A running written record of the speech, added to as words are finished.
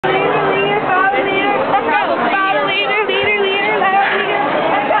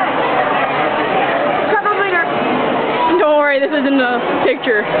faces in the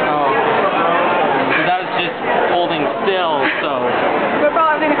picture. Oh. That was just holding still, so. We're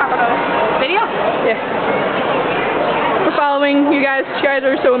following the Kankuro video? Yeah. We're following you guys. You guys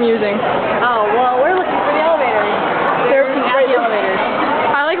are so amusing. Oh, well, we're looking for the elevators. They're looking at the elevators.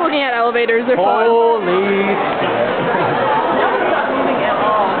 I like looking at elevators. They're fun. Holy.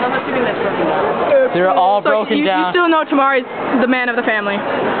 I'm assuming that's broken down. They're all So broken you down. still know Tamari's the man of the family.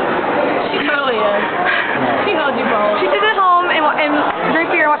 She totally is. She knows you both. She sits at home and drink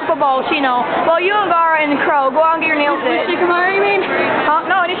beer and watch football. She knows. Well, you and Gara and Crow go out and get your nails did. She Tamari, you mean?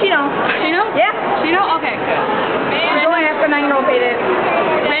 No, did she know? She know? Yeah. She know? Okay. She's only asked a 9-year-old paid it.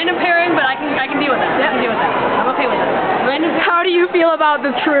 Random pairing, but I can deal with that. Yeah. I can deal with that. I'm okay with that. Random. How do you feel about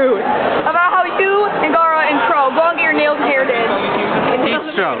the truth? About how you and Gara and Crow go and get your nails and hair did. Heat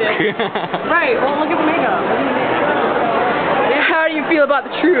stroke. Right. Well, look at the makeup. How do you feel about the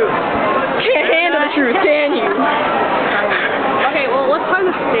truth? Can't handle the truth, can you? Okay, well, let's climb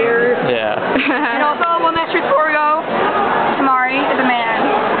the stairs. Yeah. And also, one last truth before we go, Tamari is a man.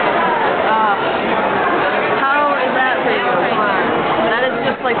 How is that for you? That is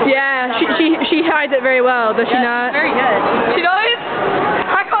just like. Yeah, she hides it very well, does she not? Very good. She does?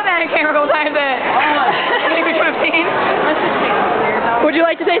 I caught that on camera a couple times that. Maybe 15. Would you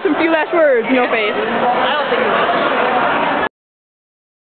like to say some few last words? No face. I don't think you would.